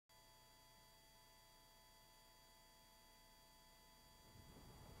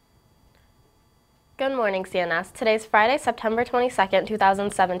Good morning, CNS. Today's Friday, September 22nd,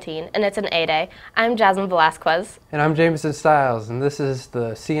 2017, and it's an A-Day. I'm Jasmine Velasquez. And I'm Jameson Stiles, and this is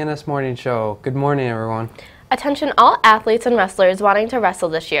the CNS Morning Show. Good morning, everyone. Attention all athletes and wrestlers wanting to wrestle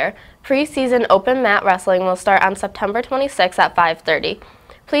this year. Pre-season open mat wrestling will start on September 26th at 5:30.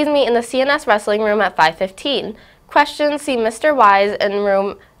 Please meet in the CNS Wrestling Room at 5:15. Questions, see Mr. Wise in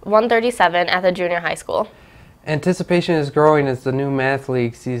room 137 at the junior high school. Anticipation is growing as the new Math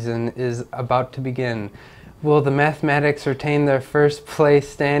League season is about to begin. Will the Mathematics retain their first place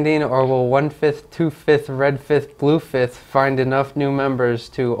standing, or will 1/5, 2/5, red 5th, blue 5th find enough new members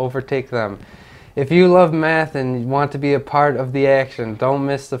to overtake them? If you love math and want to be a part of the action, don't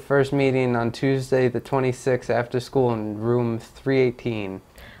miss the first meeting on Tuesday the 26th after school in room 318.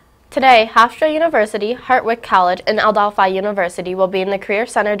 Today, Hofstra University, Hartwick College, and Adelphi University will be in the Career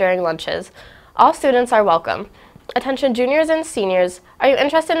Center during lunches. All students are welcome. Attention juniors and seniors, are you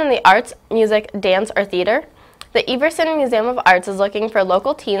interested in the arts, music, dance, or theater? The Everson Museum of Arts is looking for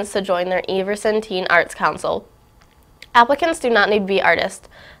local teens to join their Everson Teen Arts Council. Applicants do not need to be artists.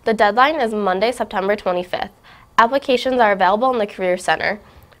 The deadline is Monday, September 25th. Applications are available in the Career Center.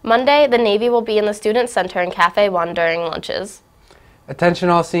 Monday, the Navy will be in the Student Center in Cafe 1 during lunches. Attention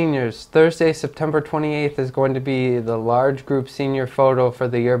all seniors, Thursday, September 28th is going to be the large group senior photo for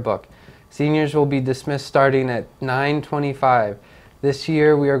the yearbook. Seniors will be dismissed starting at 9:25. This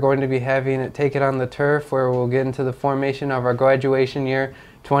year we are going to be having it taken on the turf, where we'll get into the formation of our graduation year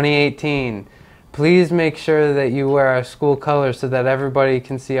 2018. Please make sure that you wear our school colors so that everybody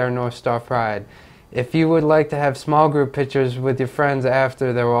can see our North Star pride. If you would like to have small group pictures with your friends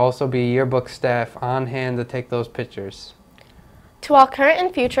after, there will also be yearbook staff on hand to take those pictures. To all current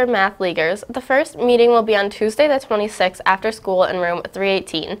and future math leaguers, the first meeting will be on Tuesday the 26th after school in room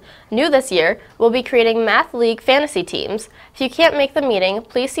 318. New this year, we'll be creating Math League fantasy teams. If you can't make the meeting,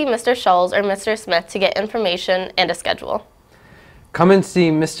 please see Mr. Scholes or Mr. Smith to get information and a schedule. Come and see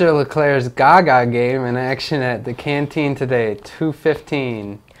Mr. LeClaire's Gaga game in action at the canteen today,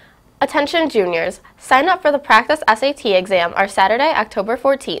 2:15. Attention juniors, sign up for the practice SAT exam on Saturday, October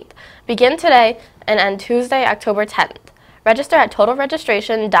 14th. Begin today and end Tuesday, October 10th. Register at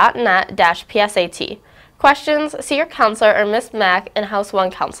totalregistration.net-PSAT. Questions, see your counselor or Miss Mack in House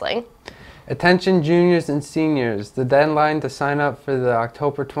 1 counseling. Attention juniors and seniors, the deadline to sign up for the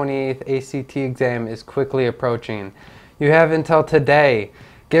October 28th ACT exam is quickly approaching. You have until today.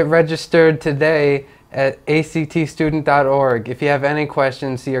 Get registered today at actstudent.org. If you have any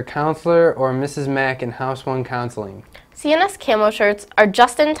questions, see your counselor or Mrs. Mack in House 1 counseling. CNS camo shirts are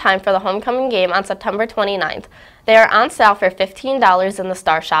just in time for the homecoming game on September 29th. They are on sale for $15 in the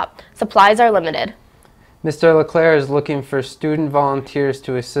Star Shop. Supplies are limited. Mr. LeClaire is looking for student volunteers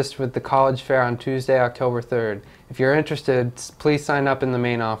to assist with the college fair on Tuesday, October 3rd. If you're interested, please sign up in the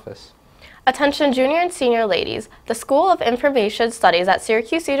main office. Attention junior and senior ladies, the School of Information Studies at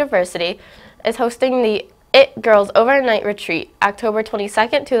Syracuse University is hosting the IT Girls Overnight Retreat, October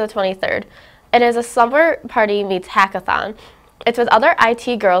 22nd to the 23rd. It is a summer party meets hackathon. It's with other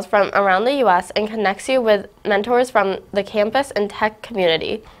IT girls from around the U.S. and connects you with mentors from the campus and tech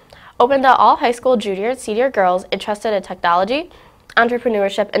community. Open to all high school junior and senior girls interested in technology,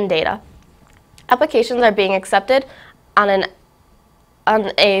 entrepreneurship, and data. Applications are being accepted on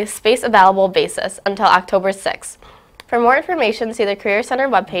a space available basis until October 6th. For more information, see the Career Center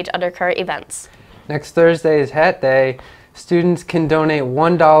webpage under current events. Next Thursday is Hat Day. Students can donate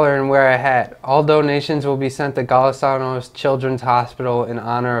 $1 and wear a hat. All donations will be sent to Golisano's Children's Hospital in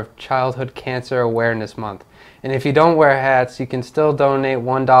honor of Childhood Cancer Awareness Month. And if you don't wear hats, you can still donate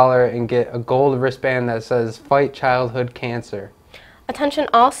 $1 and get a gold wristband that says Fight Childhood Cancer. Attention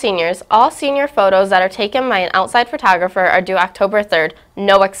all seniors. All senior photos that are taken by an outside photographer are due October 3rd,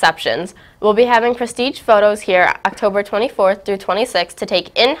 no exceptions. We'll be having prestige photos here October 24th through 26th to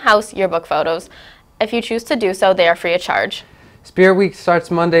take in-house yearbook photos. If you choose to do so, they are free of charge. Spirit Week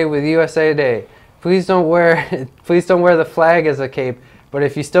starts Monday with USA Day. Please don't wear the flag as a cape, but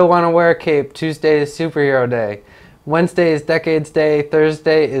if you still want to wear a cape, Tuesday is Superhero Day. Wednesday is Decades Day,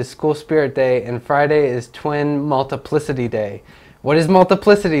 Thursday is School Spirit Day, and Friday is Twin Multiplicity Day. What is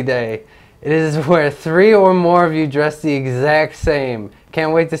Multiplicity Day? It is where 3 or more of you dress the exact same.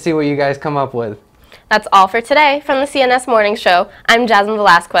 Can't wait to see what you guys come up with. That's all for today. From the CNS Morning Show, I'm Jasmine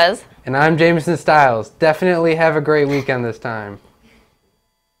Velasquez. And I'm Jameson Stiles. Definitely have a great weekend this time.